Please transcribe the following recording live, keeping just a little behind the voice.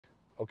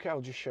Okay,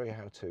 I'll just show you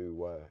how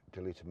to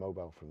delete a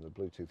mobile from the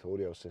Bluetooth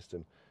audio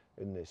system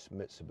in this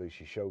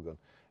Mitsubishi Shogun.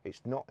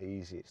 It's not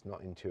easy, it's not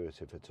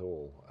intuitive at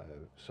all,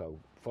 so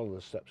follow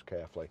the steps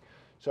carefully.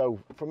 So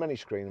from any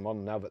screen, I'm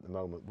on nav at the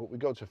moment, but we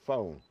go to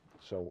phone,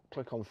 so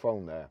click on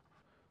phone there.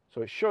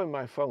 So it's showing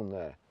my phone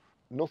there.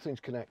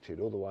 Nothing's connected,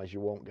 otherwise you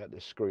won't get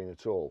this screen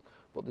at all.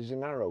 But there's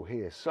an arrow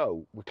here,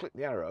 so we click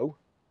the arrow,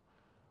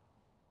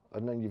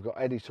 and then you've got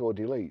edit or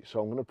delete.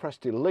 So I'm going to press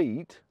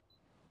delete,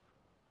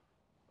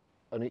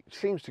 and it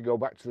seems to go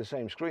back to the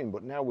same screen,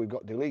 but now we've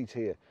got delete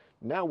here.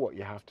 Now what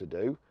you have to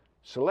do,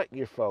 select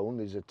your phone,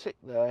 there's a tick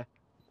there,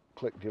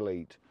 click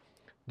delete.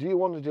 Do you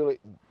want to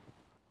delete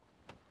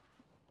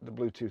the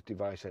Bluetooth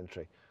device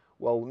entry?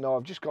 Well, no,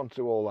 I've just gone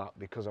through all that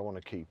because I want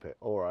to keep it.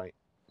 All right,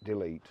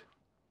 delete.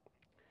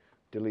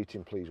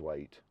 Deleting, please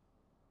wait.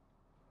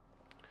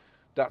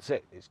 That's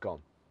it, it's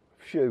gone.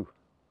 Phew.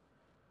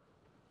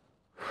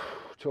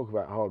 Talk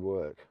about hard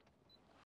work.